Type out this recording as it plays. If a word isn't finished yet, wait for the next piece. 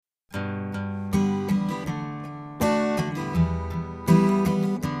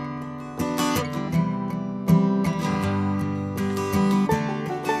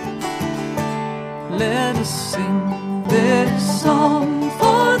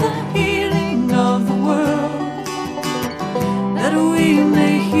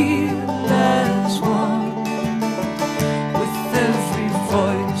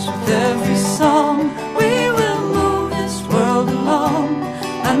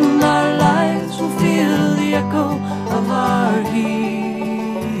and our lives will feel the echo of our healing.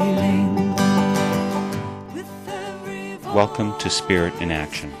 Welcome to Spirit in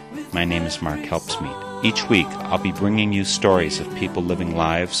Action. My name is Mark Helpsmeet. Each week, I'll be bringing you stories of people living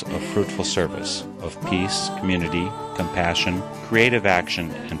lives of fruitful service, of peace, community, compassion, creative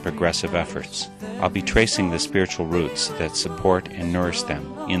action, and progressive efforts. I'll be tracing the spiritual roots that support and nourish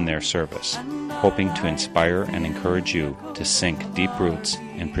them in their service, hoping to inspire and encourage you to sink deep roots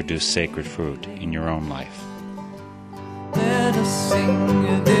and produce sacred fruit in your own life. Let us sing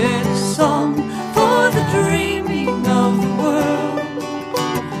a little song for the dreaming of the world,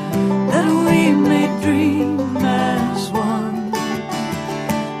 that we may dream as one.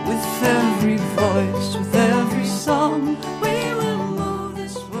 With every voice, with every song, we will move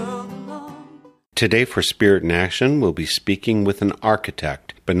this world along. Today for Spirit in Action, we'll be speaking with an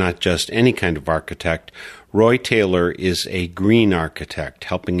architect, but not just any kind of architect. Roy Taylor is a green architect,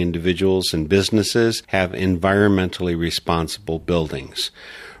 helping individuals and businesses have environmentally responsible buildings.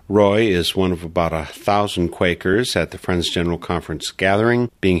 Roy is one of about 1,000 Quakers at the Friends General Conference gathering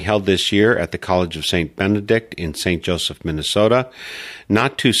being held this year at the College of St. Benedict in St. Joseph, Minnesota.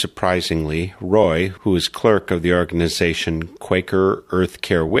 Not too surprisingly, Roy, who is clerk of the organization Quaker Earth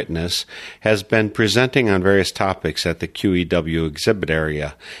Care Witness, has been presenting on various topics at the QEW exhibit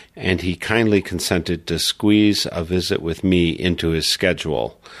area, and he kindly consented to squeeze a visit with me into his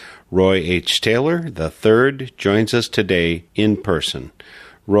schedule. Roy H. Taylor III joins us today in person.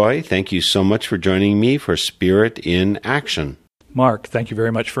 Roy, thank you so much for joining me for Spirit in Action. Mark, thank you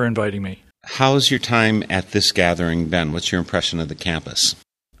very much for inviting me. How's your time at this gathering been? What's your impression of the campus?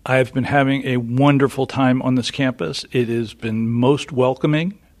 I've been having a wonderful time on this campus. It has been most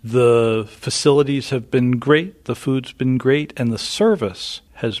welcoming. The facilities have been great, the food's been great, and the service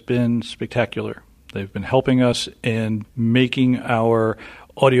has been spectacular. They've been helping us in making our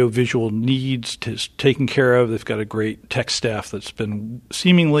audiovisual needs taken care of. They've got a great tech staff that's been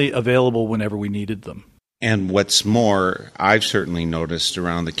seemingly available whenever we needed them. And what's more, I've certainly noticed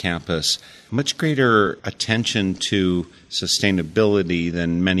around the campus much greater attention to sustainability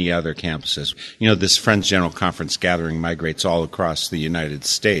than many other campuses. You know, this Friends General Conference gathering migrates all across the United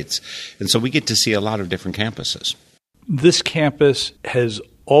States, and so we get to see a lot of different campuses. This campus has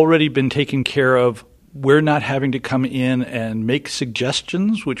already been taken care of. We're not having to come in and make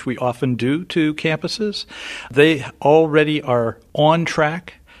suggestions, which we often do to campuses. They already are on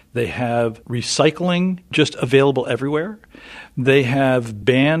track. They have recycling just available everywhere. They have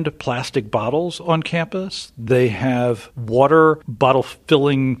banned plastic bottles on campus. They have water bottle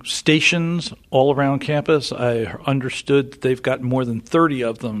filling stations all around campus. I understood that they've got more than 30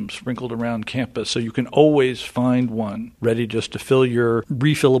 of them sprinkled around campus, so you can always find one ready just to fill your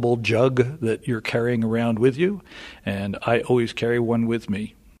refillable jug that you're carrying around with you, and I always carry one with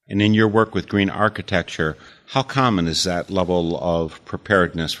me. And in your work with green architecture, how common is that level of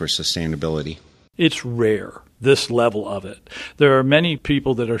preparedness for sustainability? It's rare, this level of it. There are many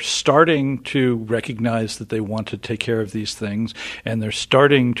people that are starting to recognize that they want to take care of these things, and they're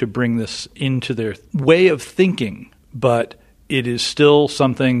starting to bring this into their way of thinking, but it is still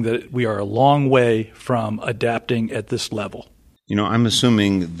something that we are a long way from adapting at this level. You know, I'm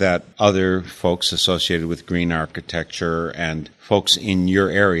assuming that other folks associated with green architecture and folks in your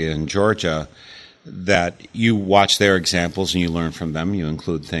area in Georgia, that you watch their examples and you learn from them, you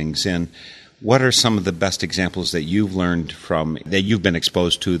include things in. What are some of the best examples that you've learned from, that you've been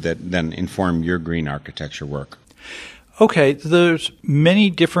exposed to, that then inform your green architecture work? Okay, there's many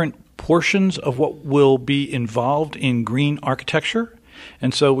different portions of what will be involved in green architecture.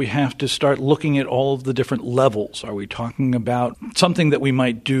 And so we have to start looking at all of the different levels. Are we talking about something that we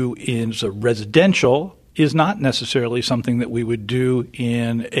might do in a residential is not necessarily something that we would do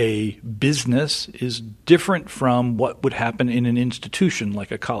in a business, is different from what would happen in an institution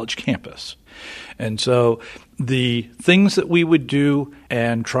like a college campus. And so the things that we would do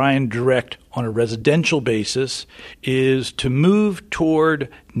and try and direct on a residential basis is to move toward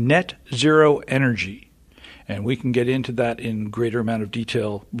net zero energy. And we can get into that in greater amount of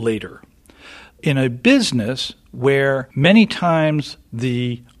detail later. In a business where many times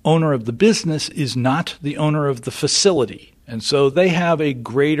the owner of the business is not the owner of the facility, and so they have a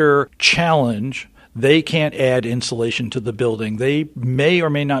greater challenge. They can't add insulation to the building. They may or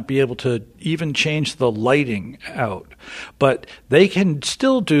may not be able to even change the lighting out. But they can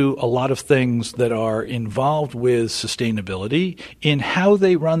still do a lot of things that are involved with sustainability in how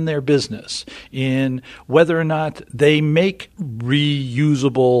they run their business, in whether or not they make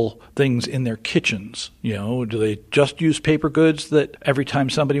reusable things in their kitchens. Do they just use paper goods that every time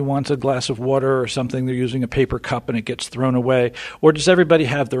somebody wants a glass of water or something, they're using a paper cup and it gets thrown away? Or does everybody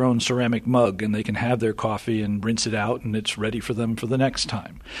have their own ceramic mug and they can have their coffee and rinse it out and it's ready for them for the next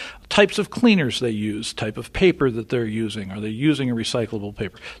time? Types of cleaners they use, type of paper that they're using. Are they using a recyclable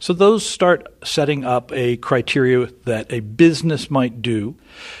paper? So those start setting up a criteria that a business might do.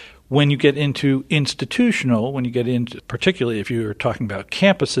 When you get into institutional, when you get into, particularly if you're talking about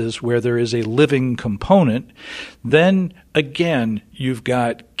campuses where there is a living component, then again, you've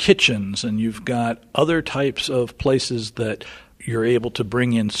got kitchens and you've got other types of places that you're able to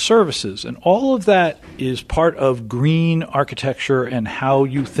bring in services. And all of that is part of green architecture and how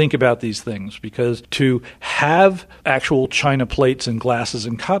you think about these things. Because to have actual china plates and glasses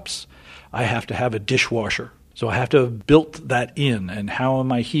and cups, I have to have a dishwasher. So I have to have built that in, and how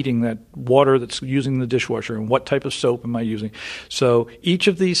am I heating that water that's using the dishwasher, and what type of soap am I using? So each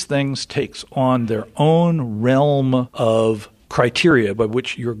of these things takes on their own realm of criteria by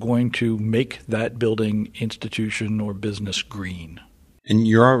which you're going to make that building, institution, or business green. And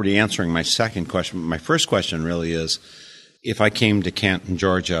you're already answering my second question. My first question really is, if I came to Canton,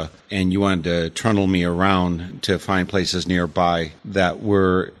 Georgia, and you wanted to trundle me around to find places nearby that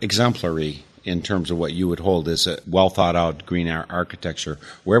were exemplary in terms of what you would hold as a well-thought-out green architecture,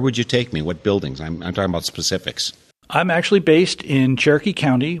 where would you take me? What buildings? I'm talking about specifics. I'm actually based in Cherokee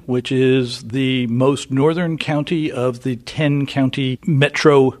County, which is the most northern county of the 10-county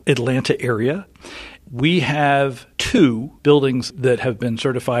metro Atlanta area. We have 2 buildings that have been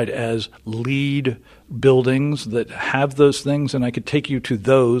certified as LEED buildings that have those things, and I could take you to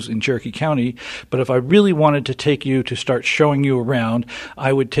those in Cherokee County. But if I really wanted to take you to start showing you around,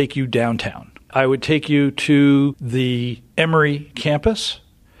 I would take you downtown. I would take you to the Emory campus.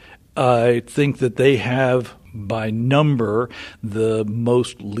 I think that they have, by number, the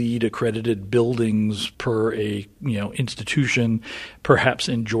most LEED accredited buildings per a institution, perhaps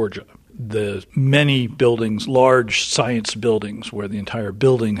in Georgia. The many buildings, large science buildings, where the entire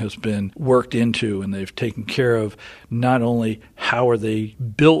building has been worked into, and they've taken care of not only how are they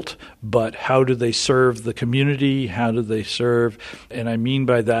built, but how do they serve the community, how do they serve, and I mean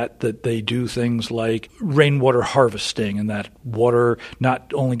by that they do things like rainwater harvesting, and that water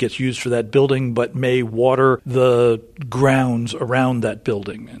not only gets used for that building, but may water the grounds around that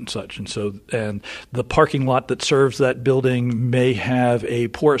building and such. And the parking lot that serves that building may have a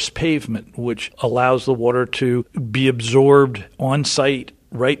porous pavement, which allows the water to be absorbed on site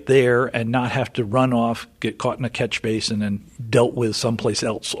right there and not have to run off, get caught in a catch basin, and dealt with someplace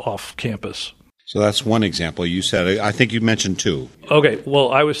else off campus. So that's one example. You said, I think you mentioned 2. Okay,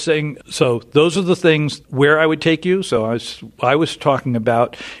 well, I was saying, so those are the things where I would take you. So I was talking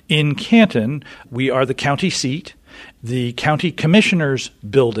about in Canton, we are the county seat. The county commissioner's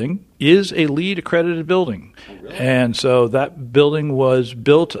building is a LEED accredited building. Oh, really? And so that building was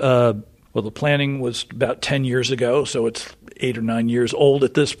built, the planning was about 10 years ago, so it's 8 or 9 years old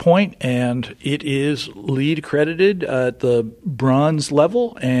at this point, and it is LEED accredited at the bronze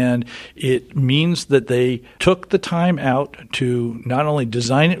level, and it means that they took the time out to not only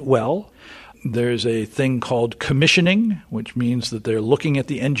design it well. There's a thing called commissioning, which means that they're looking at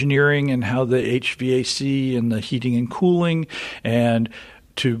the engineering and how the HVAC and the heating and cooling, and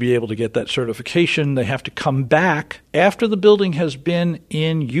to be able to get that certification, they have to come back after the building has been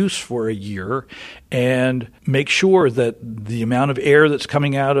in use for a year and make sure that the amount of air that's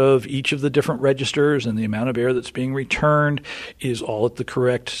coming out of each of the different registers and the amount of air that's being returned is all at the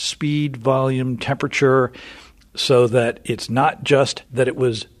correct speed, volume, temperature, so that it's not just that it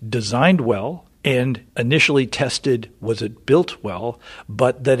was designed well and initially tested, was it built well,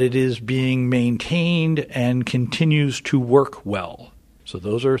 but that it is being maintained and continues to work well. So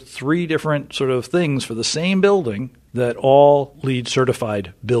those are 3 different sort of things for the same building that all LEED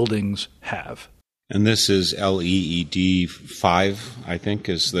certified buildings have. And this is LEED 5, I think,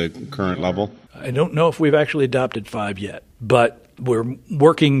 is the current level? I don't know if we've actually adopted 5 yet, but we're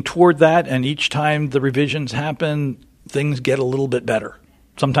working toward that, and each time the revisions happen, things get a little bit better.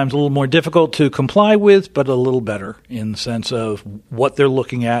 Sometimes a little more difficult to comply with, but a little better in the sense of what they're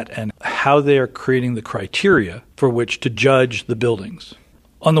looking at and how they are creating the criteria for which to judge the buildings.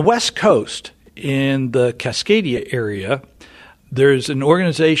 On the West Coast, in the Cascadia area, there's an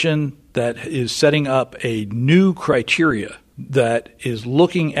organization that is setting up a new criteria that is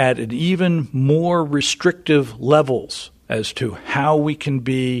looking at an even more restrictive levels as to how we can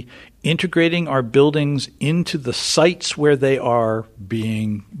be integrating our buildings into the sites where they are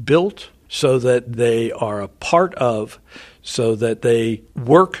being built so that they are a part of, so that they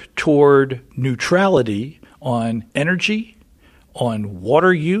work toward neutrality on energy, on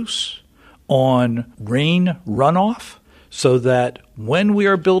water use, on rain runoff, so that when we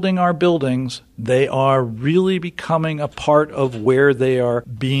are building our buildings, they are really becoming a part of where they are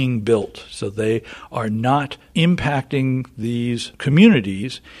being built. So they are not impacting these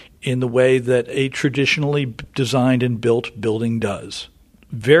communities in the way that a traditionally designed and built building does.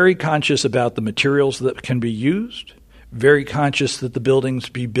 Very conscious about the materials that can be used, very conscious that the buildings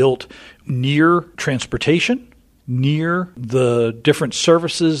be built near transportation, near the different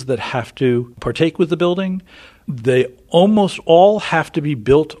services that have to partake with the building. They almost all have to be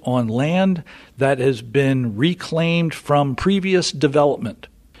built on land that has been reclaimed from previous development,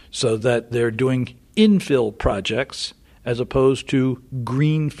 so that they're doing infill projects as opposed to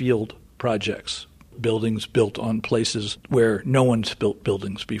greenfield projects, buildings built on places where no one's built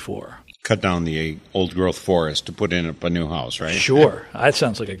buildings before. Cut down the old growth forest to put in a new house, right? Sure. That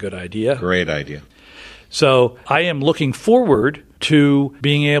sounds like a good idea. Great idea. So I am looking forward to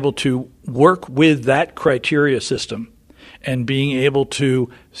being able to work with that criteria system and being able to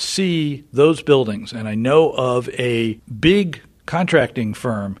see those buildings. And I know of a big contracting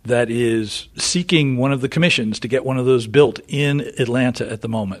firm that is seeking one of the commissions to get one of those built in Atlanta at the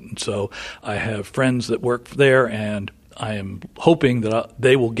moment. And so I have friends that work there, and I am hoping that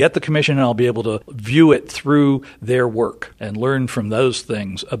they will get the commission and I'll be able to view it through their work and learn from those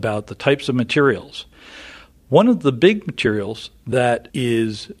things about the types of materials. One of the big materials that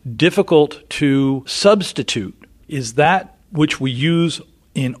is difficult to substitute is that which we use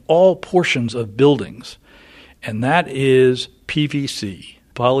in all portions of buildings, and that is PVC,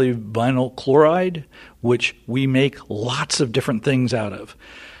 polyvinyl chloride, which we make lots of different things out of.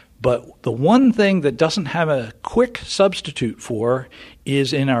 But the one thing that doesn't have a quick substitute for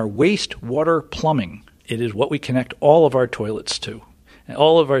is in our wastewater plumbing. It is what we connect all of our toilets to, and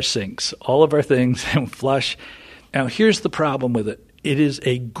all of our sinks, all of our things, and flush. Now, here's the problem with it. It is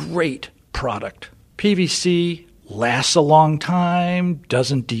a great product. PVC lasts a long time,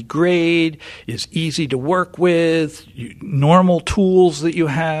 doesn't degrade, is easy to work with, normal tools that you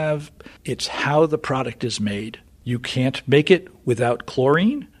have. It's how the product is made. You can't make it without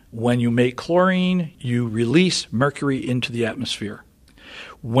chlorine. When you make chlorine, you release mercury into the atmosphere.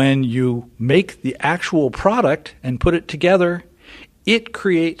 When you make the actual product and put it together, it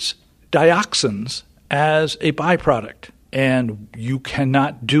creates dioxins as a byproduct. And you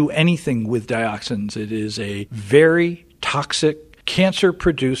cannot do anything with dioxins. It is a very toxic,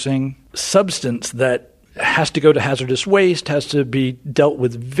 cancer-producing substance that has to go to hazardous waste, has to be dealt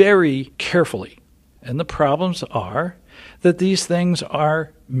with very carefully. And the problems are that these things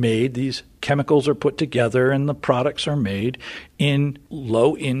are made, these chemicals are put together, and the products are made in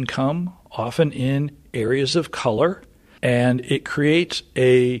low income, often in areas of color, and it creates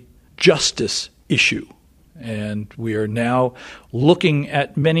a justice issue. And we are now looking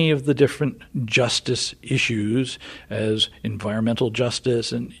at many of the different justice issues as environmental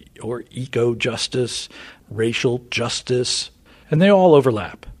justice or eco-justice, racial justice, and they all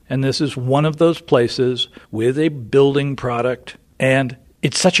overlap. And this is one of those places with a building product, and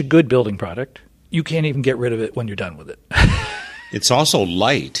it's such a good building product, you can't even get rid of it when you're done with it. It's also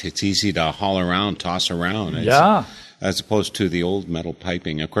light. It's easy to haul around, toss around. Yeah. As opposed to the old metal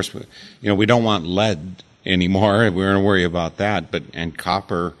piping. Of course, we don't want lead anymore. We're going to worry about that. And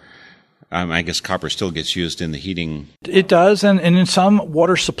copper, I guess copper still gets used in the heating. It does, and in some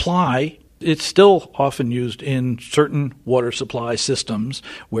water supply, it's still often used in certain water supply systems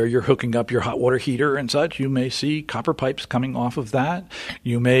where you're hooking up your hot water heater and such. You may see copper pipes coming off of that.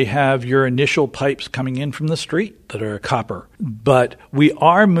 You may have your initial pipes coming in from the street that are copper. But we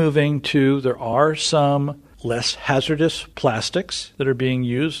are moving to, there are some less hazardous plastics that are being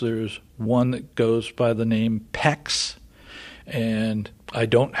used. There's one that goes by the name PEX, and I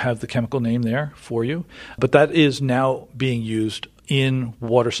don't have the chemical name there for you, but that is now being used in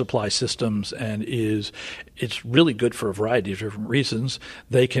water supply systems, and it's really good for a variety of different reasons.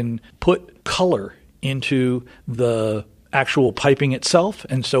 They can put color into the actual piping itself,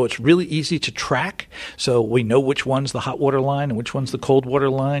 and so it's really easy to track. So we know which one's the hot water line and which one's the cold water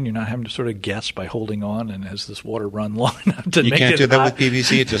line. You're not having to sort of guess by holding on and has this water run long enough to make it hot. You can't do that with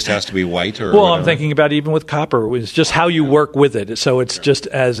PVC? It just has to be white or Well, whatever. I'm thinking about even with copper. It's just how you work with it. So it's just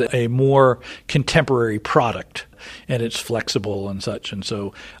as a more contemporary product, and it's flexible and such. And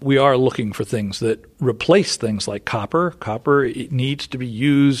so we are looking for things that replace things like copper. Copper, it needs to be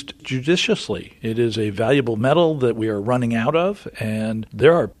used judiciously. It is a valuable metal that we are running out of, and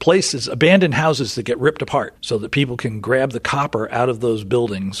there are places, abandoned houses that get ripped apart so that people can grab the copper out of those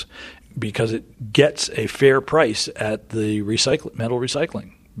buildings, because it gets a fair price at the metal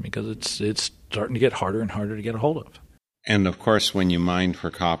recycling, because it's starting to get harder and harder to get a hold of. And, of course, when you mine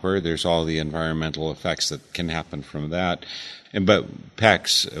for copper, there's all the environmental effects that can happen from that. But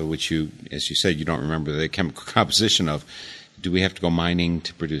PEX, which you, as you said, you don't remember the chemical composition of, do we have to go mining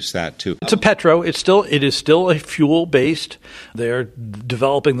to produce that too? It's a petro. It is still a fuel-based. They're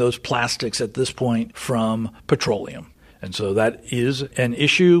developing those plastics at this point from petroleum. And so that is an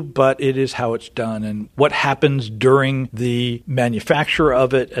issue, but it is how it's done and what happens during the manufacture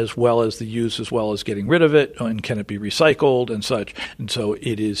of it, as well as the use, as well as getting rid of it, and can it be recycled and such. And so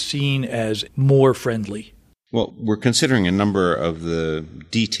it is seen as more friendly. Well, we're considering a number of the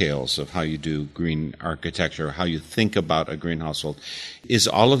details of how you do green architecture, how you think about a green household. Is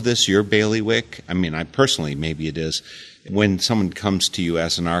all of this your bailiwick? I mean, I personally, maybe it is. When someone comes to you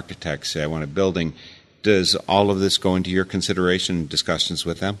as an architect, say, I want a building, does all of this go into your consideration and discussions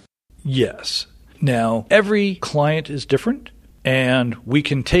with them? Yes. Now, every client is different, and we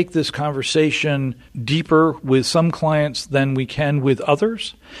can take this conversation deeper with some clients than we can with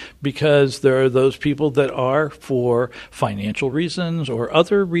others, because there are those people that are, for financial reasons or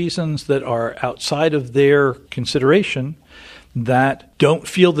other reasons that are outside of their consideration, that don't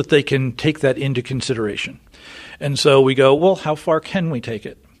feel that they can take that into consideration. And so we go, well, how far can we take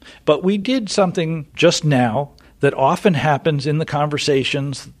it? But we did something just now that often happens in the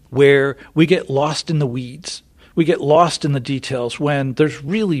conversations where we get lost in the weeds. We get lost in the details when there's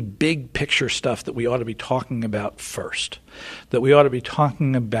really big picture stuff that we ought to be talking about first, that we ought to be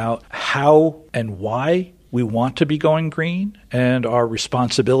talking about how and why we want to be going green and our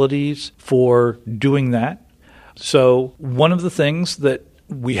responsibilities for doing that. So one of the things that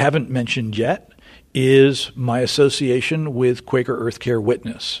we haven't mentioned yet is my association with Quaker Earth Care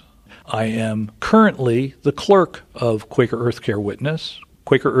Witness. I am currently the clerk of Quaker Earth Care Witness.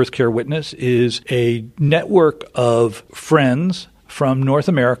 Quaker Earth Care Witness is a network of friends from North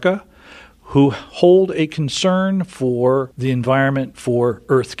America who hold a concern for the environment for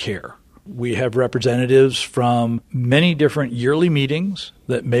earth care. We have representatives from many different yearly meetings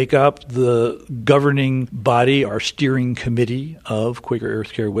that make up the governing body, our steering committee of Quaker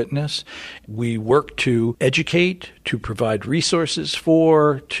Earth Care Witness. We work to educate, to provide resources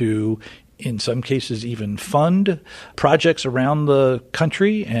for, to, in some cases, even fund projects around the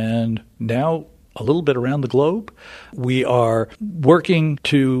country and now a little bit around the globe. We are working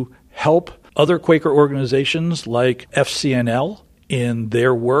to help other Quaker organizations like FCNL in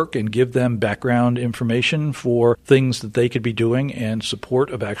their work and give them background information for things that they could be doing and support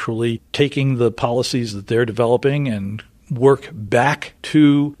of actually taking the policies that they're developing and work back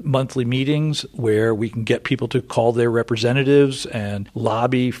to monthly meetings where we can get people to call their representatives and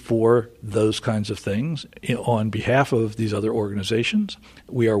lobby for those kinds of things on behalf of these other organizations.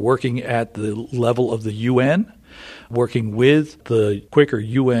 We are working at the level of the UN, working with the Quaker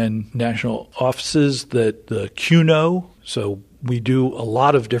UN national offices, that the QNO. So we do a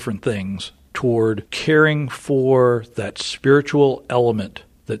lot of different things toward caring for that spiritual element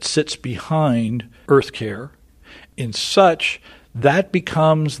that sits behind earth care, in such that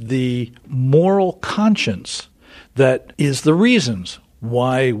becomes the moral conscience that is the reasons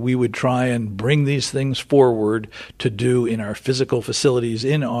why we would try and bring these things forward to do in our physical facilities,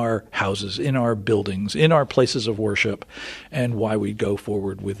 in our houses, in our buildings, in our places of worship, and why we go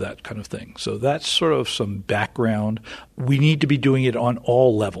forward with that kind of thing. So that's sort of some background. We need to be doing it on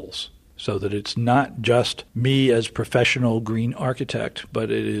all levels, so that it's not just me as professional green architect,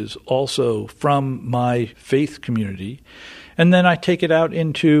 but it is also from my faith community. And then I take it out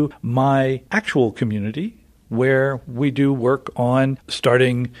into my actual community, where we do work on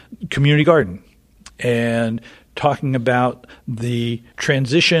starting community garden and talking about the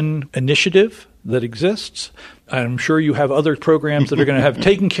transition initiative that exists. I'm sure you have other programs that are going to have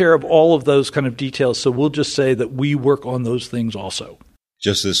taken care of all of those kind of details, so we'll just say that we work on those things also.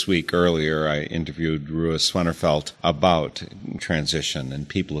 Just this week earlier, I interviewed Rua Swennerfelt about transition and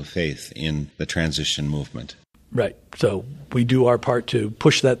people of faith in the transition movement. Right. So we do our part to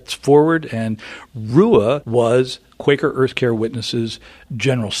push that forward. And Rua was Quaker Earth Care Witness's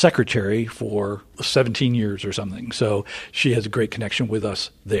general secretary for 17 years or something. So she has a great connection with us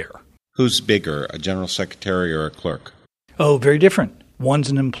there. Who's bigger, a general secretary or a clerk? Oh, very different.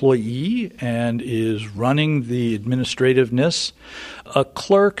 One's an employee and is running the administrativeness. A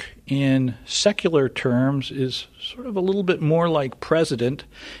clerk, in secular terms, is sort of a little bit more like president,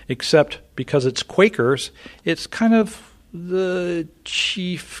 except because it's Quakers, it's kind of the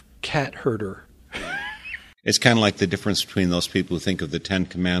chief cat herder. It's kind of like the difference between those people who think of the 10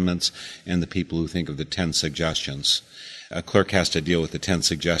 Commandments and the people who think of the 10 Suggestions. a clerk has to deal with the 10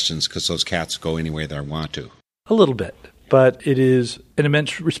 suggestions because those cats go anywhere they want to. A little bit, but it is an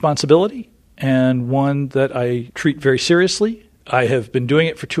immense responsibility and one that I treat very seriously. I have been doing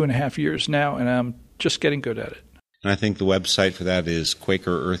it for 2.5 years now, and I'm just getting good at it. And I think the website for that is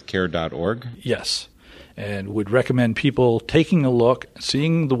QuakerEarthCare.org. Yes, and would recommend people taking a look,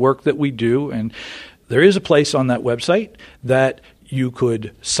 seeing the work that we do. And there is a place on that website that you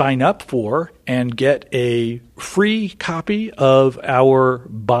could sign up for and get a free copy of our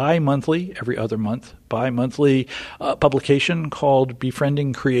bi-monthly, every other month, bi-monthly publication called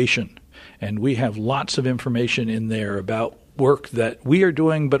Befriending Creation. And we have lots of information in there about work that we are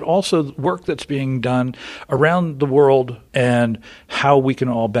doing, but also work that's being done around the world and how we can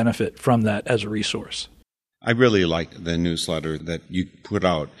all benefit from that as a resource. I really like the newsletter that you put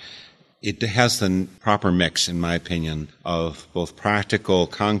out. It has the proper mix, in my opinion, of both practical,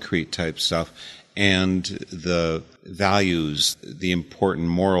 concrete type stuff and the values, the important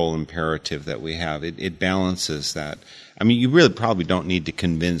moral imperative that we have. It balances that. I mean, you really probably don't need to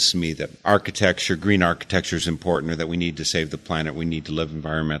convince me that architecture, green architecture is important, or that we need to save the planet, we need to live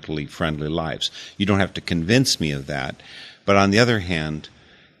environmentally friendly lives. You don't have to convince me of that. But on the other hand,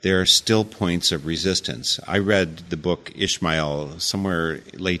 there are still points of resistance. I read the book Ishmael somewhere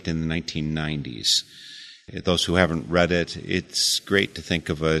late in the 1990s. Those who haven't read it, it's great to think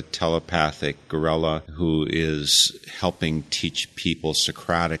of a telepathic gorilla who is helping teach people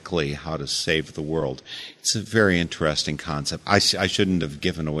Socratically how to save the world. It's a very interesting concept. I shouldn't have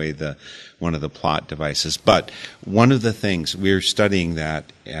given away one of the plot devices, but one of the things, we were studying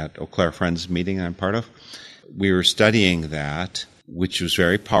that at Eau Claire Friends meeting I'm part of. We were studying that, which was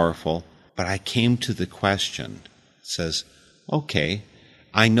very powerful, but I came to the question, it says, okay,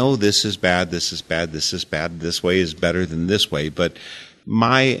 I know this is bad, this is bad, this is bad, this way is better than this way, but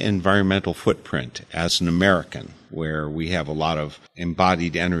my environmental footprint as an American, where we have a lot of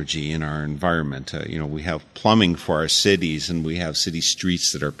embodied energy in our environment, we have plumbing for our cities, and we have city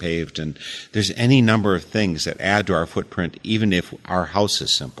streets that are paved, and there's any number of things that add to our footprint, even if our house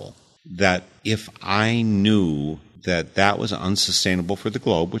is simple, that if I knew that was unsustainable for the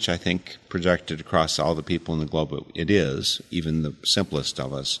globe, which I think projected across all the people in the globe it is, even the simplest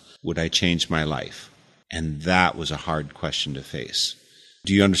of us, would I change my life? And that was a hard question to face.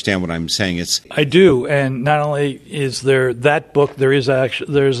 Do you understand what I'm saying? I do, and not only is there that book, there's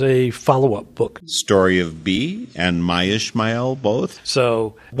a follow-up book. Story of B and My Ishmael both.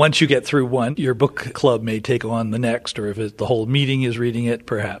 So once you get through one, your book club may take on the next, or if the whole meeting is reading it,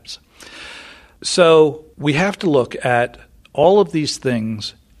 perhaps. So we have to look at all of these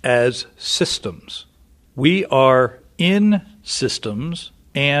things as systems. We are in systems,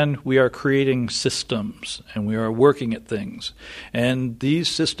 and we are creating systems, and we are working at things. And these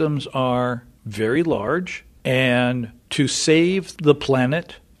systems are very large, and to save the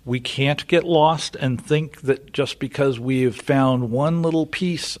planet, we can't get lost and think that just because we have found one little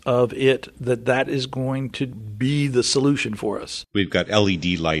piece of it, that is going to be the solution for us. We've got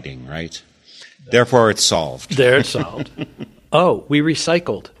LED lighting, right? Therefore, it's solved. There, it's solved. Oh, we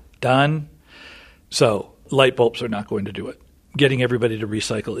recycled. Done. So light bulbs are not going to do it. Getting everybody to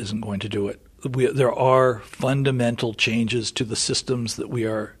recycle isn't going to do it. There are fundamental changes to the systems that we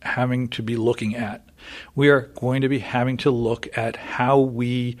are having to be looking at. We are going to be having to look at how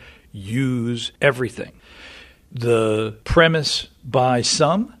we use everything. The premise by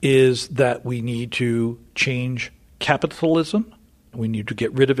some is that we need to change capitalism. We need to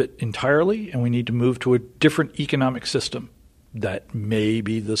get rid of it entirely, and we need to move to a different economic system. That may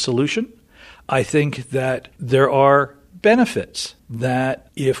be the solution. I think that there are benefits that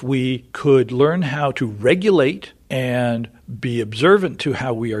if we could learn how to regulate and be observant to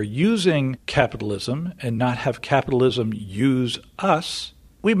how we are using capitalism and not have capitalism use us,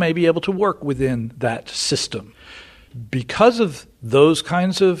 we may be able to work within that system. Because of those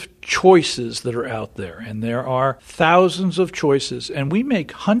kinds of choices that are out there, and there are thousands of choices, and we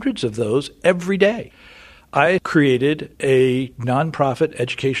make hundreds of those every day, I created a nonprofit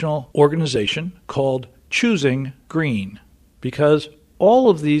educational organization called Choosing Green, because all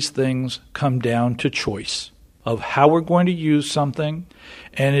of these things come down to choice of how we're going to use something,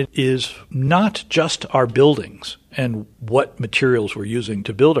 and it is not just our buildings and what materials we're using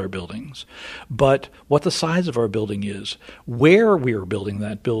to build our buildings, but what the size of our building is, where we are building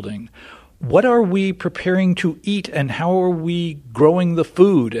that building, what are we preparing to eat, and how are we growing the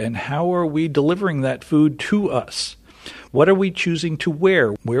food, and how are we delivering that food to us? What are we choosing to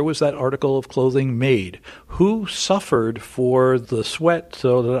wear? Where was that article of clothing made? Who suffered for the sweat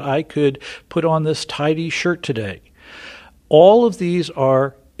so that I could put on this tidy shirt today? All of these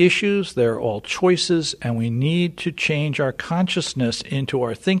are issues, they're all choices, and we need to change our consciousness into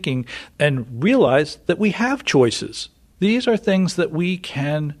our thinking and realize that we have choices. These are things that we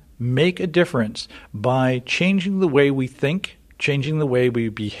can make a difference by changing the way we think, changing the way we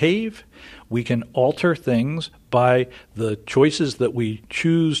behave. We can alter things by the choices that we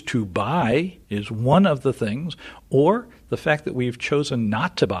choose to buy is one of the things, or the fact that we've chosen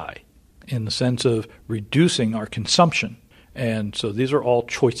not to buy in the sense of reducing our consumption. And so these are all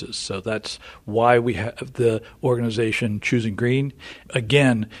choices. So that's why we have the organization Choosing Green.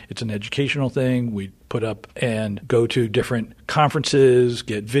 Again, it's an educational thing. We put up and go to different conferences,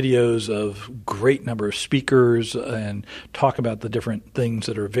 get videos of great number of speakers, and talk about the different things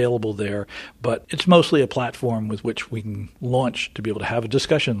that are available there. But it's mostly a platform with which we can launch to be able to have a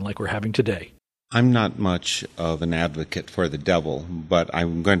discussion like we're having today. I'm not much of an advocate for the devil, but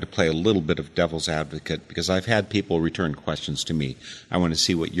I'm going to play a little bit of devil's advocate because I've had people return questions to me. I want to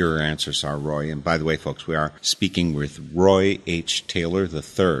see what your answers are, Roy. And by the way, folks, we are speaking with Roy H. Taylor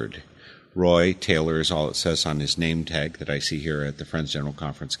III. Roy Taylor is all it says on his name tag that I see here at the Friends General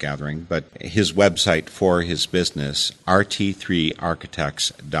Conference gathering. But his website for his business,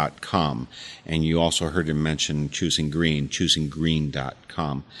 rt3architects.com. And you also heard him mention Choosing Green,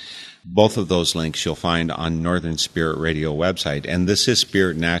 choosinggreen.com. Both of those links you'll find on Northern Spirit Radio website. And this is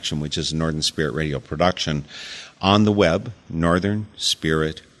Spirit in Action, which is a Northern Spirit Radio production on the web,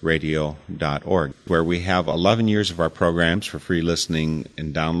 northernspiritradio.org, where we have 11 years of our programs for free listening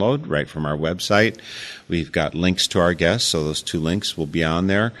and download right from our website. We've got links to our guests, so those 2 links will be on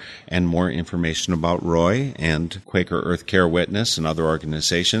there, and more information about Roy and Quaker Earth Care Witness and other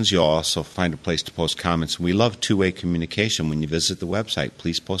organizations. You'll also find a place to post comments. We love two-way communication. When you visit the website,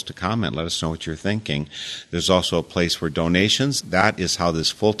 please post a comment. Let us know what you're thinking. There's also a place for donations. That is how this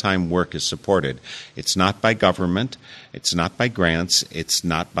full-time work is supported. It's not by government. It's not by grants. It's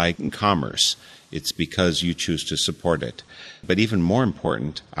not by commerce. It's because you choose to support it. But even more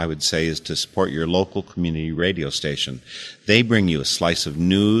important, I would say, is to support your local community radio station. They bring you a slice of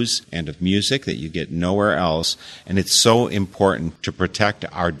news and of music that you get nowhere else, and it's so important to protect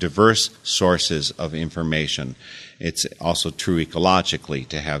our diverse sources of information. It's also true ecologically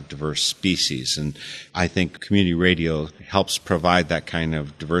to have diverse species, and I think community radio helps provide that kind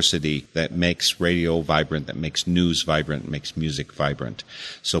of diversity that makes radio vibrant, that makes news vibrant, makes music vibrant.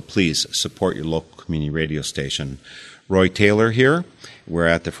 So please support your local community radio station. Roy Taylor here. We're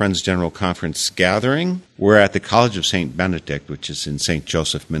at the Friends General Conference gathering. We're at the College of St. Benedict, which is in St.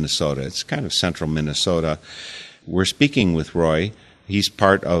 Joseph, Minnesota. It's kind of central Minnesota. We're speaking with Roy. He's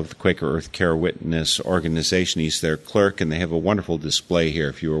part of the Quaker Earth Care Witness organization. He's their clerk, and they have a wonderful display here.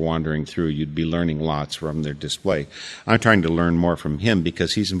 If you were wandering through, you'd be learning lots from their display. I'm trying to learn more from him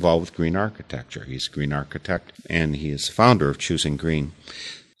because he's involved with green architecture. He's a green architect, and he is the founder of Choosing Green.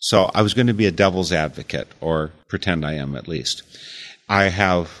 So I was going to be a devil's advocate, or pretend I am at least. I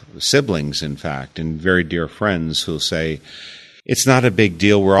have siblings, in fact, and very dear friends who say, it's not a big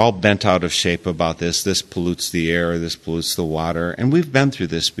deal. We're all bent out of shape about this. This pollutes the air. This pollutes the water. And we've been through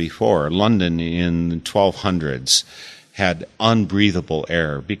this before. London in the 1200s had unbreathable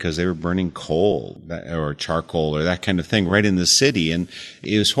air because they were burning coal or charcoal or that kind of thing right in the city. And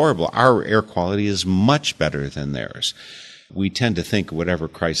it was horrible. Our air quality is much better than theirs. We tend to think whatever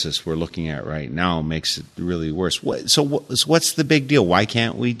crisis we're looking at right now makes it really worse. So what's the big deal? Why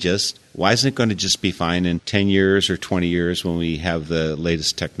isn't it going to just be fine in 10 years or 20 years when we have the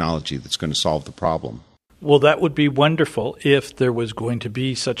latest technology that's going to solve the problem? Well, that would be wonderful if there was going to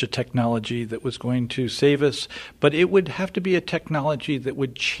be such a technology that was going to save us, but it would have to be a technology that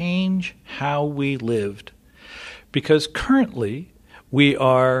would change how we lived. Because currently we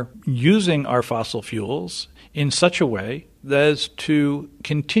are using our fossil fuels in such a way as to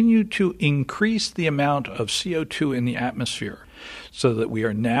continue to increase the amount of CO2 in the atmosphere, so that we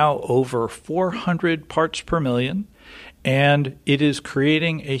are now over 400 parts per million, and it is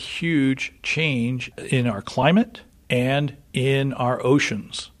creating a huge change in our climate and in our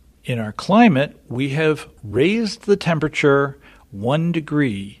oceans. In our climate, we have raised the temperature 1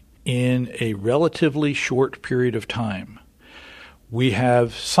 degree in a relatively short period of time. We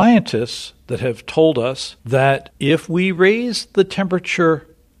have scientists that have told us that if we raise the temperature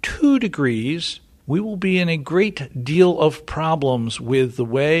 2 degrees, we will be in a great deal of problems with the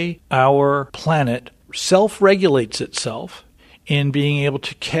way our planet self-regulates itself in being able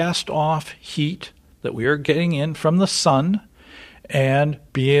to cast off heat that we are getting in from the sun and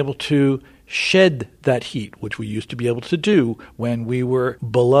be able to shed that heat, which we used to be able to do when we were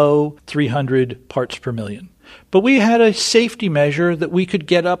below 300 parts per million. But we had a safety measure that we could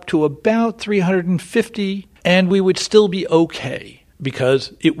get up to about 350, and we would still be okay.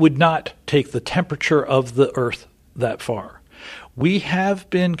 because it would not take the temperature of the Earth that far. We have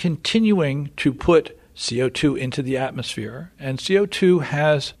been continuing to put CO2 into the atmosphere, and CO2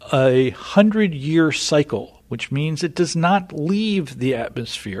 has a 100-year cycle, which means it does not leave the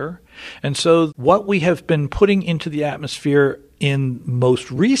atmosphere. And so what we have been putting into the atmosphere in most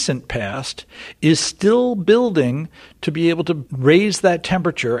recent past is still building to be able to raise that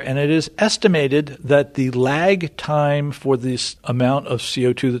temperature, and it is estimated that the lag time for this amount of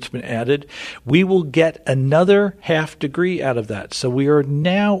CO2 that's been added, we will get another half degree out of that. So we are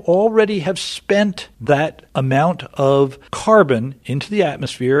now already have spent that amount of carbon into the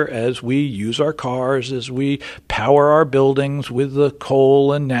atmosphere as we use our cars, as we power our buildings with the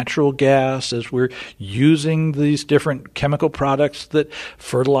coal and natural gas, as we're using these different chemical products that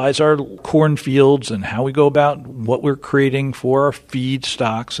fertilize our cornfields and how we go about what we're creating for our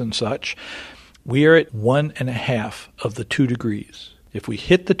feedstocks and such. We are at 1.5 of the 2 degrees. If we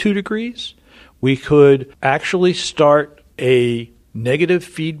hit the 2 degrees, we could actually start a negative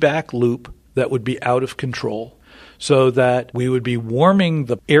feedback loop that would be out of control, so that we would be warming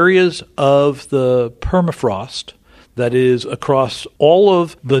the areas of the permafrost that is across all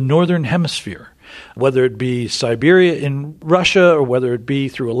of the northern hemisphere, whether it be Siberia in Russia or whether it be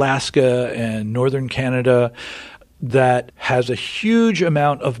through Alaska and northern Canada, that has a huge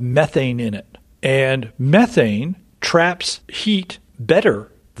amount of methane in it. And methane traps heat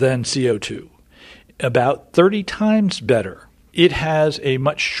better than CO2, about 30 times better. It has a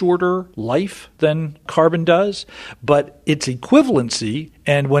much shorter life than carbon does, but its equivalency,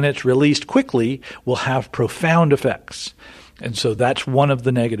 and when it's released quickly, will have profound effects. And so that's one of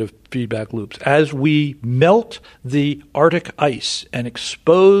the negative feedback loops. As we melt the Arctic ice and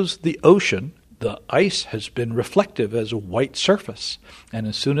expose the ocean, the ice has been reflective as a white surface. And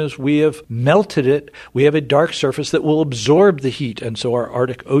as soon as we have melted it, we have a dark surface that will absorb the heat. And so our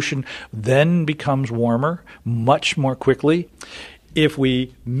Arctic Ocean then becomes warmer much more quickly. If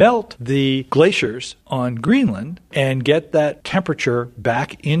we melt the glaciers on Greenland and get that temperature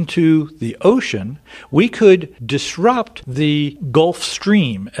back into the ocean, we could disrupt the Gulf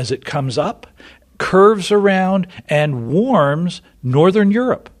Stream as it comes up, curves around, and warms northern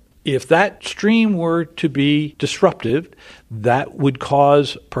Europe. If that stream were to be disruptive, that would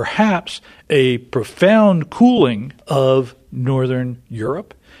cause perhaps a profound cooling of northern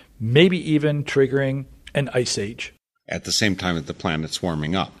Europe, maybe even triggering an ice age. At the same time that the planet's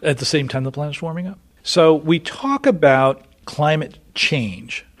warming up. At the same time the planet's warming up. So we talk about climate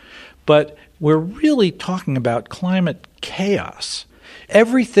change, but we're really talking about climate chaos.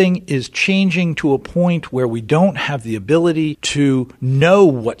 Everything is changing to a point where we don't have the ability to know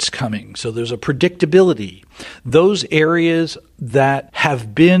what's coming. So there's a predictability. Those areas that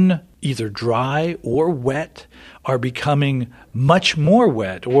have been either dry or wet are becoming much more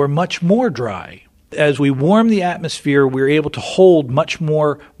wet or much more dry. As we warm the atmosphere, we're able to hold much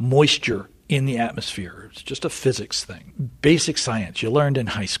more moisture in the atmosphere. It's just a physics thing. Basic science you learned in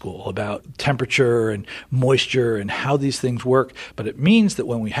high school about temperature and moisture and how these things work. But it means that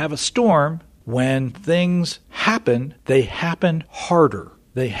when we have a storm, when things happen, they happen harder.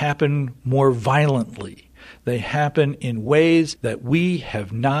 They happen more violently. They happen in ways that we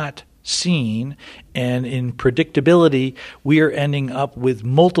have not seen, and in predictability, we are ending up with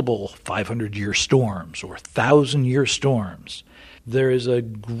multiple 500-year storms or 1,000-year storms. There is a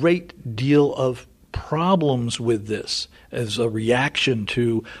great deal of problems with this as a reaction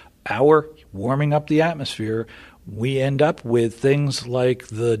to our warming up the atmosphere. We end up with things like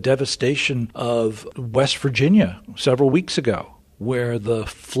the devastation of West Virginia several weeks ago, where the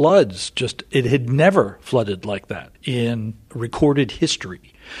floods it had never flooded like that in recorded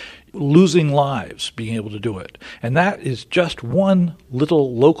history. Losing lives being able to do it. And that is just one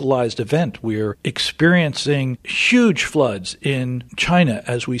little localized event. We're experiencing huge floods in China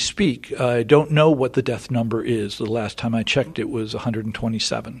as we speak. I don't know what the death number is. The last time I checked, it was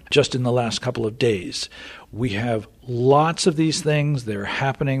 127, just in the last couple of days. We have lots of these things. They're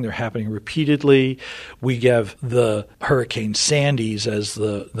happening repeatedly. We have the Hurricane Sandy's as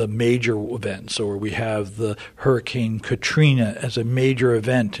the major events, or we have the Hurricane Katrina as a major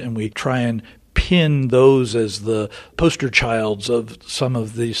event, and we try and pin those as the poster childs of some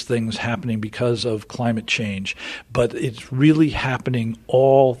of these things happening because of climate change. But it's really happening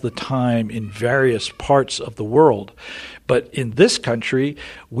all the time in various parts of the world. But in this country,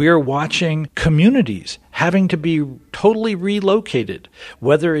 we're watching communities having to be totally relocated,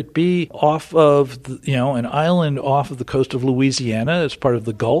 whether it be off of an island off of the coast of Louisiana as part of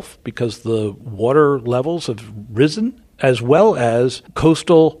the Gulf because the water levels have risen, as well as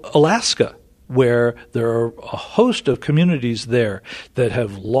coastal Alaska, where there are a host of communities there that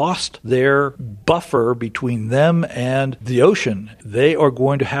have lost their buffer between them and the ocean. They are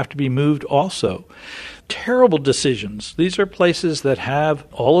going to have to be moved also. Terrible decisions. These are places that have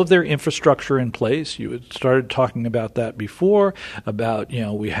all of their infrastructure in place. You had started talking about that before, about,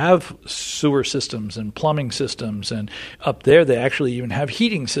 we have sewer systems and plumbing systems, and up there they actually even have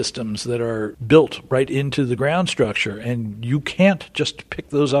heating systems that are built right into the ground structure, and you can't just pick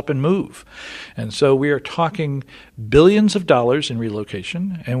those up and move. And so we are talking billions of dollars in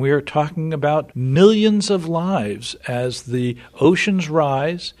relocation, and we are talking about millions of lives as the oceans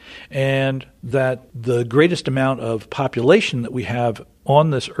rise, and that the greatest amount of population that we have on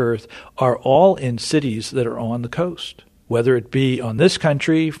this earth are all in cities that are on the coast, whether it be on this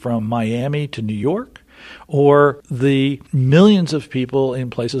country from Miami to New York, or the millions of people in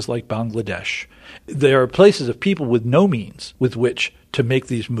places like Bangladesh. There are places of people with no means with which to make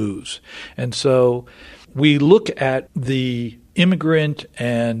these moves. And so we look at the immigrant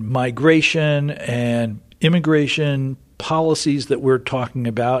and migration and immigration policies that we're talking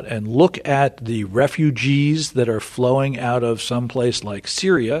about and look at the refugees that are flowing out of some place like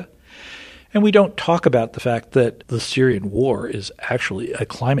Syria, and we don't talk about the fact that the Syrian war is actually a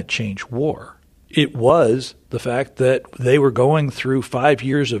climate change war. It was the fact that they were going through 5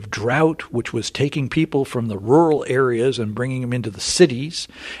 years of drought, which was taking people from the rural areas and bringing them into the cities.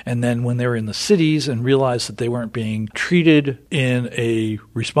 And then when they were in the cities and realized that they weren't being treated in a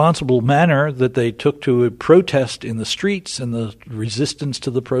responsible manner, that they took to a protest in the streets, and the resistance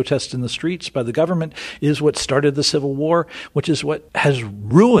to the protest in the streets by the government is what started the Civil War, which is what has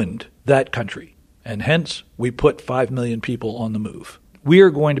ruined that country. And hence, we put 5 million people on the move. We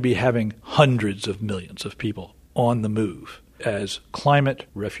are going to be having hundreds of millions of people on the move as climate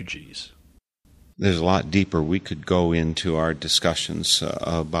refugees. There's a lot deeper we could go into our discussions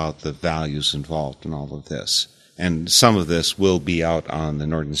about the values involved in all of this. And some of this will be out on the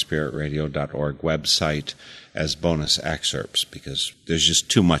northernspiritradio.org website as bonus excerpts, because there's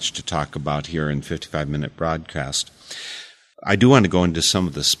just too much to talk about here in 55-minute broadcast. I do want to go into some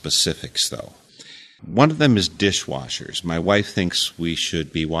of the specifics, though. One of them is dishwashers. My wife thinks we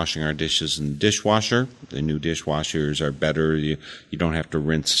should be washing our dishes in the dishwasher. The new dishwashers are better. You don't have to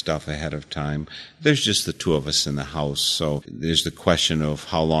rinse stuff ahead of time. There's just the two of us in the house, so there's the question of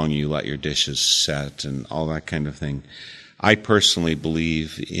how long you let your dishes set and all that kind of thing. I personally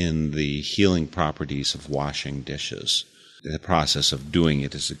believe in the healing properties of washing dishes. The process of doing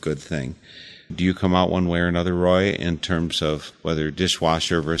it is a good thing. Do you come out one way or another, Roy, in terms of whether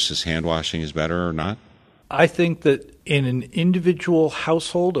dishwasher versus hand washing is better or not? I think that in an individual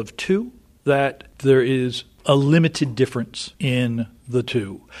household of two, that there is a limited difference in the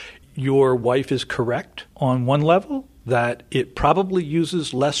two. Your wife is correct on one level, that it probably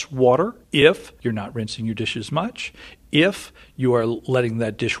uses less water if you're not rinsing your dishes much, if you are letting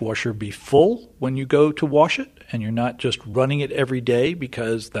that dishwasher be full when you go to wash it, and you're not just running it every day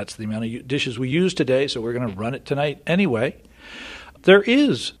because that's the amount of dishes we use today, so we're going to run it tonight anyway. There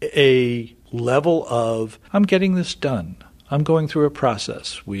is a level of, I'm getting this done. I'm going through a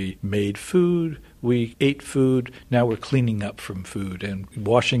process. We made food, we ate food, now we're cleaning up from food and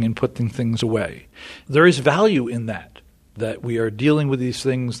washing and putting things away. There is value in that we are dealing with these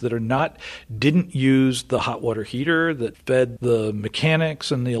things that didn't use the hot water heater that fed the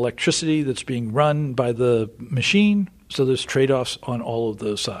mechanics and the electricity that's being run by the machine. So there's trade-offs on all of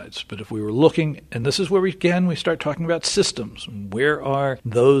those sides. But if we were looking, and this is where we start talking about systems. Where are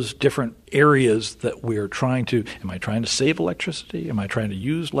those different areas that we're trying to, am I trying to save electricity? Am I trying to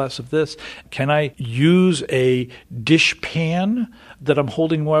use less of this? Can I use a dish pan that I'm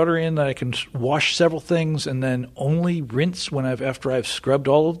holding water in that I can wash several things and then only rinse after I've scrubbed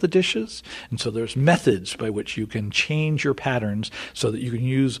all of the dishes? And so there's methods by which you can change your patterns so that you can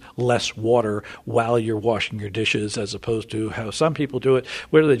use less water while you're washing your dishes, as opposed to how some people do it,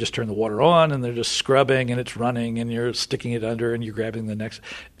 where they just turn the water on and they're just scrubbing and it's running and you're sticking it under and you're grabbing the next.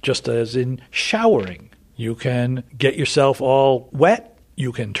 Just as in showering, you can get yourself all wet,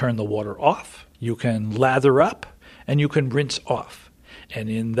 you can turn the water off, you can lather up, and you can rinse off. And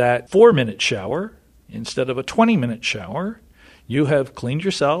in that 4-minute shower, instead of a 20-minute shower, you have cleaned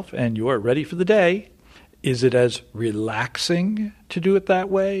yourself and you are ready for the day. Is it as relaxing to do it that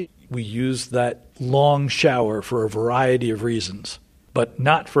way? We use that long shower for a variety of reasons, but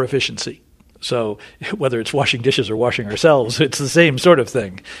not for efficiency. So whether it's washing dishes or washing ourselves, it's the same sort of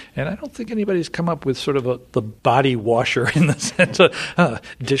thing. And I don't think anybody's come up with sort of the body washer in the sense of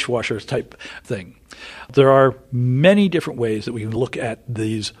dishwasher type thing. There are many different ways that we can look at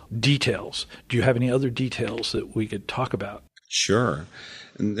these details. Do you have any other details that we could talk about? Sure.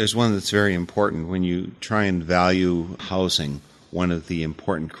 And there's one that's very important. When you try and value housing, one of the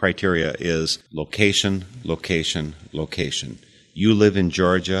important criteria is location, location, location. You live in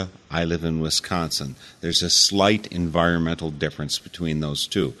Georgia, I live in Wisconsin. There's a slight environmental difference between those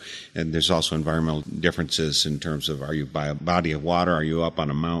two. And there's also environmental differences in terms of, are you by a body of water, are you up on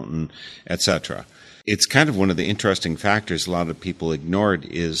a mountain, etc. It's kind of one of the interesting factors a lot of people ignored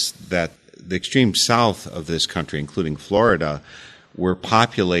is that the extreme south of this country, including Florida, were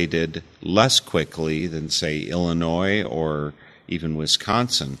populated less quickly than, say, Illinois or even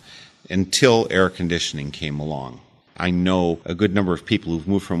Wisconsin until air conditioning came along. I know a good number of people who've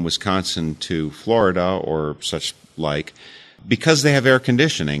moved from Wisconsin to Florida or such like because they have air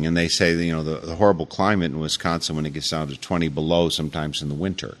conditioning, and they say, the horrible climate in Wisconsin when it gets down to 20 below sometimes in the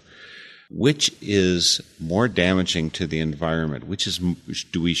winter. Which is more damaging to the environment?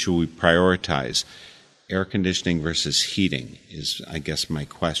 Should we prioritize? Air conditioning versus heating is, I guess, my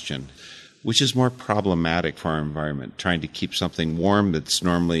question. Which is more problematic for our environment? Trying to keep something warm that's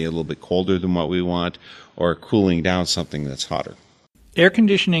normally a little bit colder than what we want, or cooling down something that's hotter? Air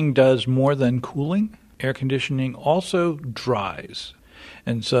conditioning does more than cooling. Air conditioning also dries.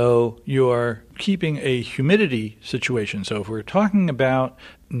 And so you're keeping a humidity situation. So if we're talking about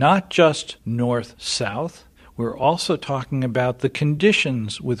not just north-south, we're also talking about the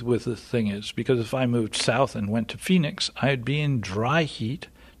conditions with the thing is. Because if I moved south and went to Phoenix, I'd be in dry heat,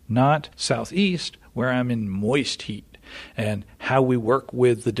 not southeast, where I'm in moist heat. And how we work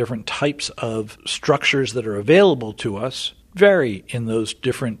with the different types of structures that are available to us vary in those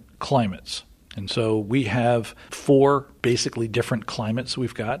different climates. And so we have 4 basically different climates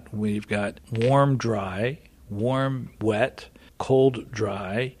we've got. We've got warm, dry, warm, wet, cold,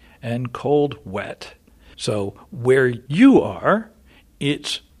 dry, and cold, wet. So where you are,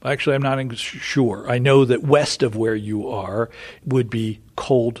 actually, I'm not sure. I know that west of where you are would be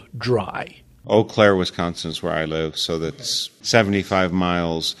cold, dry. Eau Claire, Wisconsin is where I live, so that's 75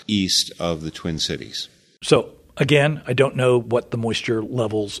 miles east of the Twin Cities. So, again, I don't know what the moisture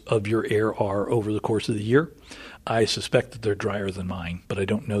levels of your air are over the course of the year. I suspect that they're drier than mine, but I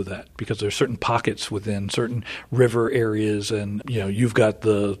don't know that because there's certain pockets within certain river areas, and you've got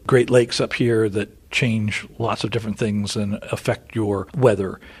the Great Lakes up here that change lots of different things and affect your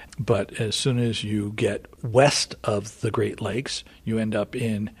weather. But as soon as you get west of the Great Lakes, you end up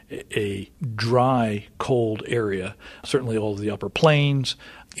in a dry, cold area, certainly all of the upper plains,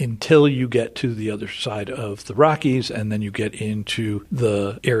 until you get to the other side of the Rockies, and then you get into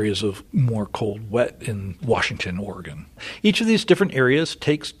the areas of more cold, wet in Washington, Oregon. Each of these different areas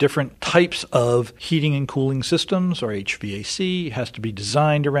takes different types of heating and cooling systems, or HVAC, has to be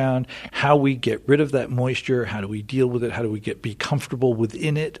designed around how we get rid of that moisture, how do we deal with it, how do we be comfortable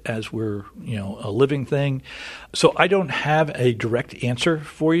within it as we're, a living thing. So I don't have a direct answer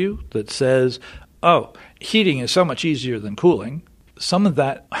for you that says, heating is so much easier than cooling. Some of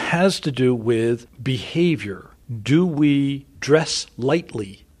that has to do with behavior. Do we dress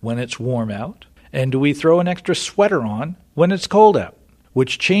lightly when it's warm out? And do we throw an extra sweater on when it's cold out?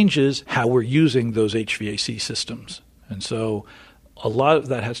 Which changes how we're using those HVAC systems. And so a lot of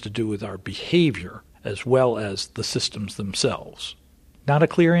that has to do with our behavior as well as the systems themselves. Not a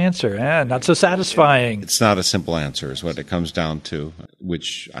clear answer. Not so satisfying. It's not a simple answer is what it comes down to,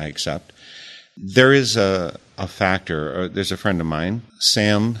 which I accept. There is a factor. There's a friend of mine,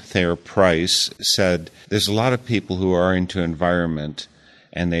 Sam Thayer Price, said there's a lot of people who are into environment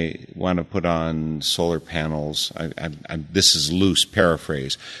and they want to put on solar panels. This is loose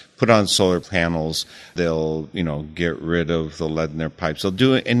paraphrase. Put on solar panels. They'll, get rid of the lead in their pipes. They'll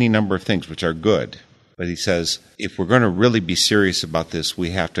do any number of things which are good. But he says, if we're going to really be serious about this,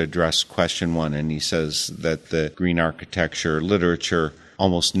 we have to address question 1. And he says that the green architecture literature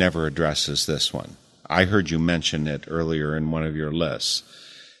almost never addresses this one. I heard you mention it earlier in one of your lists,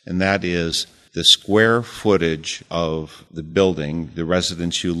 and that is the square footage of the building, the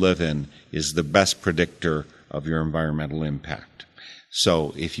residence you live in, is the best predictor of your environmental impact.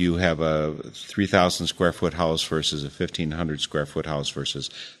 So if you have a 3,000 square foot house versus a 1,500 square foot house versus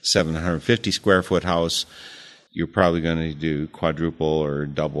 750 square foot house, you're probably going to do quadruple or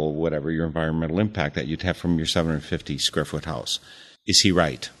double whatever your environmental impact that you'd have from your 750 square foot house. Is he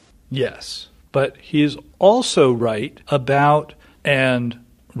right? Yes, but he is also right about, and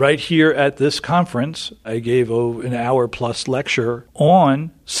right here at this conference, I gave an hour-plus lecture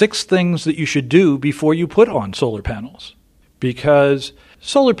on 6 things that you should do before you put on solar panels. Because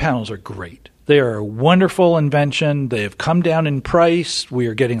solar panels are great. They are a wonderful invention. They have come down in price. We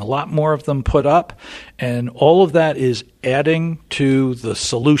are getting a lot more of them put up. And all of that is adding to the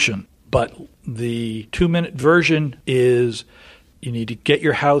solution. But the 2-minute version is You need to get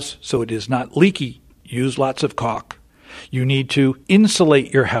your house so it is not leaky. Use lots of caulk. You need to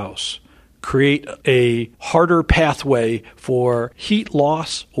insulate your house. Create a harder pathway for heat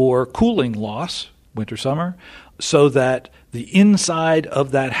loss or cooling loss, winter, summer, so that the inside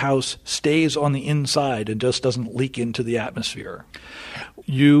of that house stays on the inside and just doesn't leak into the atmosphere.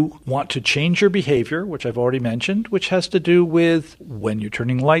 You want to change your behavior, which I've already mentioned, which has to do with when you're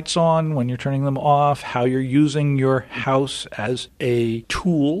turning lights on, when you're turning them off, how you're using your house as a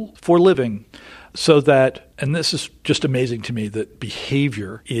tool for living. So that, and this is just amazing to me, that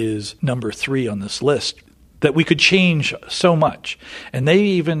behavior is number 3 on this list, that we could change so much. And they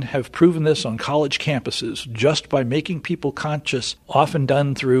even have proven this on college campuses just by making people conscious, often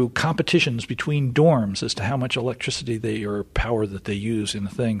done through competitions between dorms as to how much electricity they or power that they use in the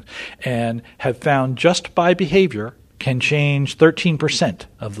thing, and have found just by behavior can change 13%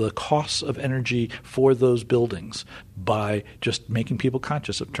 of the costs of energy for those buildings by just making people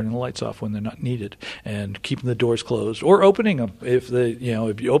conscious of turning the lights off when they're not needed and keeping the doors closed or opening them if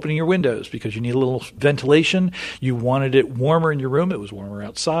you're opening your windows because you need a little ventilation. You wanted it warmer in your room. It was warmer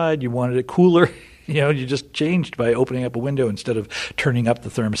outside. You wanted it cooler. You just changed by opening up a window instead of turning up the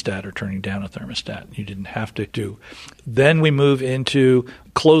thermostat or turning down a thermostat. You didn't have to do. Then we move into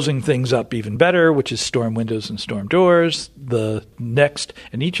closing things up even better, which is storm windows and storm doors. The next,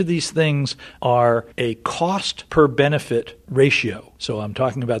 and each of these things are a cost per benefit ratio. So I'm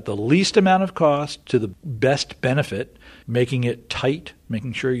talking about the least amount of cost to the best benefit, making it tight,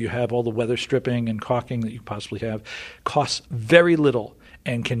 making sure you have all the weather stripping and caulking that you possibly have, costs very little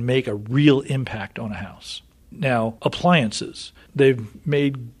and can make a real impact on a house. Now, appliances. They've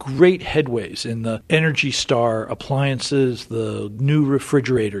made great headways in the Energy Star appliances, the new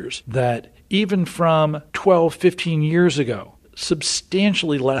refrigerators, that even from 12, 15 years ago,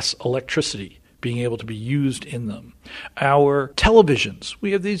 substantially less electricity being able to be used in them. Our televisions.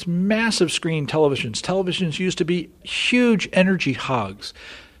 We have these massive screen televisions. Televisions used to be huge energy hogs.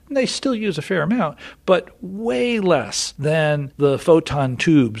 They still use a fair amount, but way less than the photon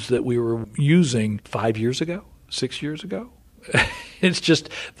tubes that we were using 5 years ago, 6 years ago. It's just,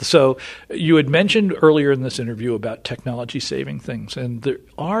 so you had mentioned earlier in this interview about technology saving things, and there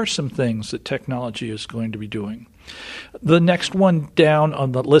are some things that technology is going to be doing. The next one down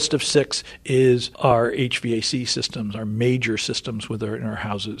on the list of 6 is our HVAC systems, our major systems in our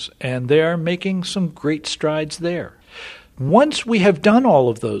houses, and they are making some great strides there. Once we have done all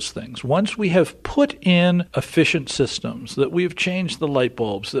of those things, once we have put in efficient systems, that we've changed the light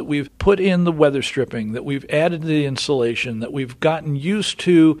bulbs, that we've put in the weather stripping, that we've added the insulation, that we've gotten used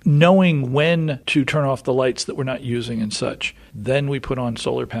to knowing when to turn off the lights that we're not using and such, then we put on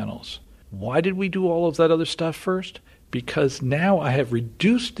solar panels. Why did we do all of that other stuff first? Because now I have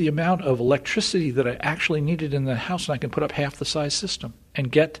reduced the amount of electricity that I actually needed in the house, and I can put up half the size system and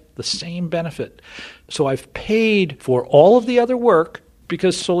get the same benefit. So I've paid for all of the other work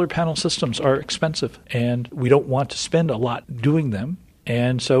because solar panel systems are expensive, and we don't want to spend a lot doing them.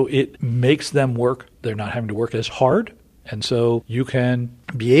 And so it makes them work. They're not having to work as hard. And so you can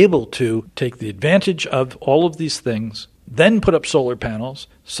be able to take the advantage of all of these things, then put up solar panels.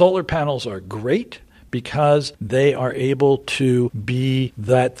 Solar panels are great because they are able to be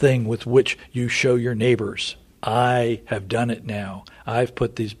that thing with which you show your neighbors. I have done it now. I've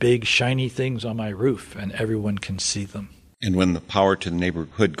put these big shiny things on my roof and everyone can see them. And when the power to the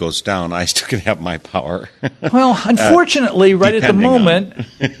neighborhood goes down, I still can have my power. Well, unfortunately, right at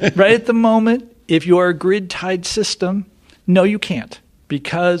the moment, if you are a grid-tied system, no, you can't,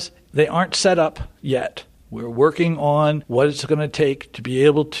 because they aren't set up yet. We're working on what it's going to take to be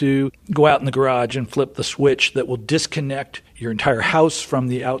able to go out in the garage and flip the switch that will disconnect your entire house from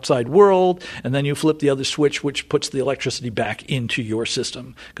the outside world, and then you flip the other switch which puts the electricity back into your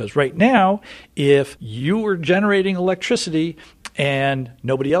system. Because right now, if you were generating electricity and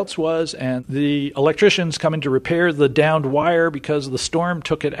nobody else was, and the electrician's coming to repair the downed wire because the storm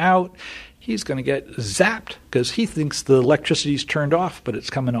took it out, he's going to get zapped because he thinks the electricity's turned off, but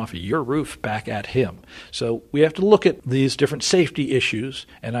it's coming off of your roof back at him. So we have to look at these different safety issues,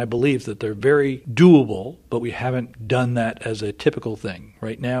 and I believe that they're very doable, but we haven't done that as a typical thing.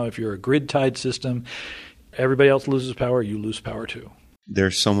 Right now, if you're a grid-tied system, everybody else loses power, you lose power too.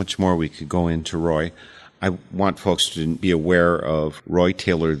 There's so much more we could go into, Roy. I want folks to be aware of Roy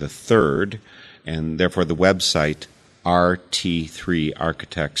Taylor III, and therefore the website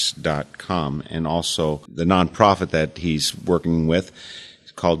rt3architects.com, and also the nonprofit that he's working with.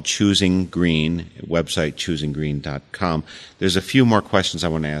 called Choosing Green, website choosinggreen.com. There's a few more questions I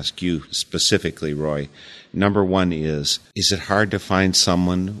want to ask you specifically, Roy. Number one is it hard to find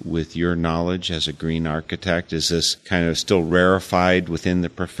someone with your knowledge as a green architect? Is this kind of still rarefied within the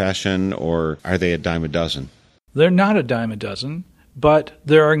profession, or are they a dime a dozen? They're not a dime a dozen, but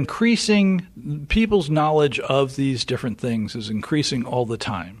they're increasing. People's knowledge of these different things is increasing all the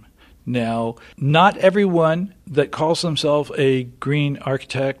time. Now, not everyone that calls themselves a green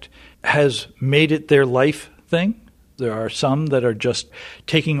architect has made it their life thing. There are some that are just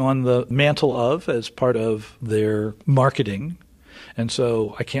taking on the mantle of as part of their marketing. And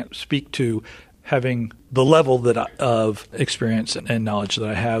so I can't speak to having the level of experience and knowledge that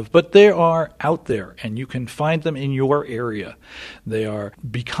I have, but they are out there, and you can find them in your area. They are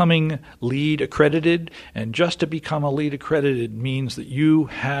becoming LEED accredited, and just to become a LEED accredited means that you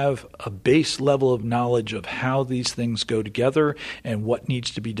have a base level of knowledge of how these things go together and what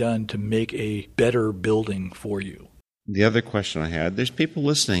needs to be done to make a better building for you. The other question I had, there's people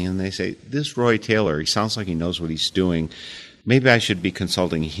listening and they say, this Roy Taylor, he sounds like he knows what he's doing. Maybe I should be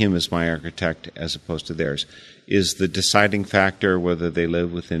consulting him as my architect as opposed to theirs. Is the deciding factor whether they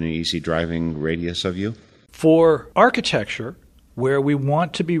live within an easy driving radius of you? For architecture, where we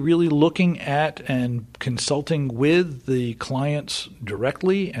want to be really looking at and consulting with the clients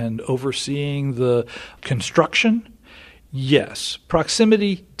directly and overseeing the construction, yes,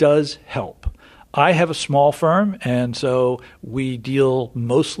 proximity does help. I have a small firm, and so we deal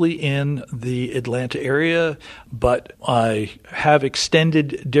mostly in the Atlanta area, but I have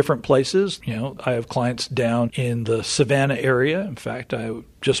extended different places. I have clients down in the Savannah area. In fact, I've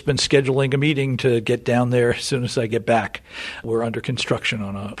just been scheduling a meeting to get down there as soon as I get back. We're under construction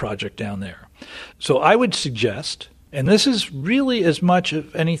on a project down there. So I would suggest, and this is really as much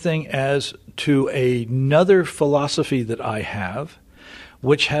of anything as to another philosophy that I have,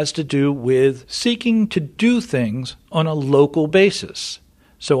 which has to do with seeking to do things on a local basis.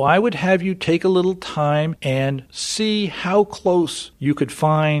 So I would have you take a little time and see how close you could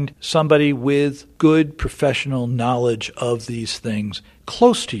find somebody with good professional knowledge of these things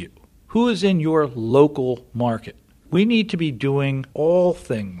close to you. Who is in your local market? We need to be doing all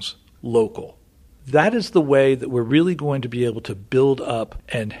things local. That is the way that we're really going to be able to build up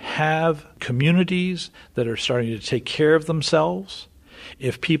and have communities that are starting to take care of themselves.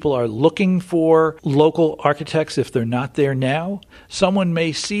 If people are looking for local architects, if they're not there now, someone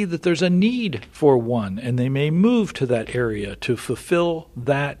may see that there's a need for one, and they may move to that area to fulfill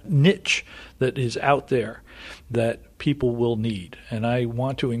that niche that is out there that people will need. And I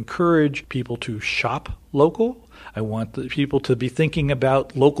want to encourage people to shop local. I want the people to be thinking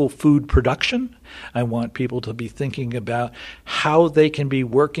about local food production. I want people to be thinking about how they can be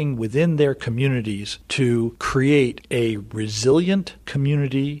working within their communities to create a resilient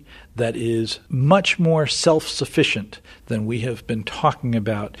community that is much more self-sufficient than we have been talking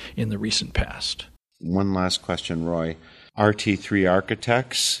about in the recent past. One last question, Roy. RT3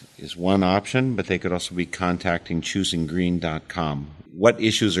 Architects is one option, but they could also be contacting choosinggreen.com. What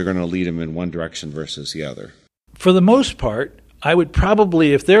issues are going to lead them in one direction versus the other? For the most part, I would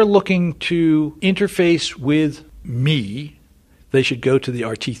probably, if they're looking to interface with me, they should go to the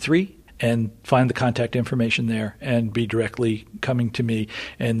RT3 and find the contact information there and be directly coming to me.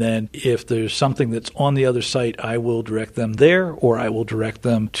 And then if there's something that's on the other site, I will direct them there, or I will direct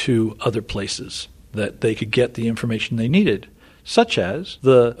them to other places that they could get the information they needed, such as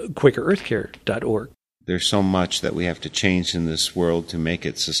the QuakerEarthCare.org. There's so much that we have to change in this world to make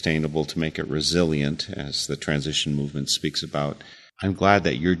it sustainable, to make it resilient, as the transition movement speaks about. I'm glad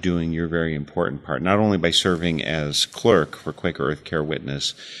that you're doing your very important part, not only by serving as clerk for Quaker Earth Care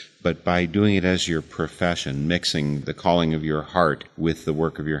Witness, but by doing it as your profession, mixing the calling of your heart with the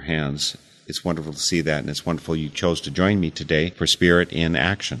work of your hands. It's wonderful to see that, and it's wonderful you chose to join me today for Spirit in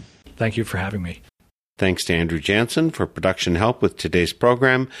Action. Thank you for having me. Thanks to Andrew Jansen for production help with today's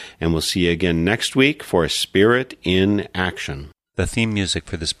program, and we'll see you again next week for Spirit in Action. The theme music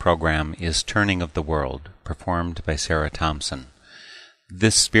for this program is Turning of the World, performed by Sarah Thompson.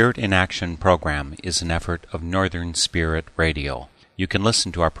 This Spirit in Action program is an effort of Northern Spirit Radio. You can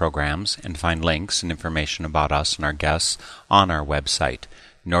listen to our programs and find links and information about us and our guests on our website,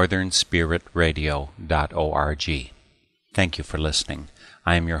 northernspiritradio.org. Thank you for listening.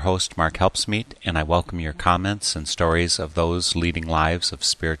 I am your host, Mark Helpsmeet, and I welcome your comments and stories of those leading lives of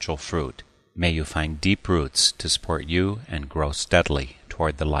spiritual fruit. May you find deep roots to support you and grow steadily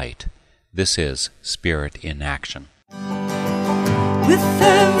toward the light. This is Spirit in Action. With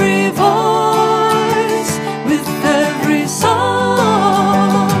every voice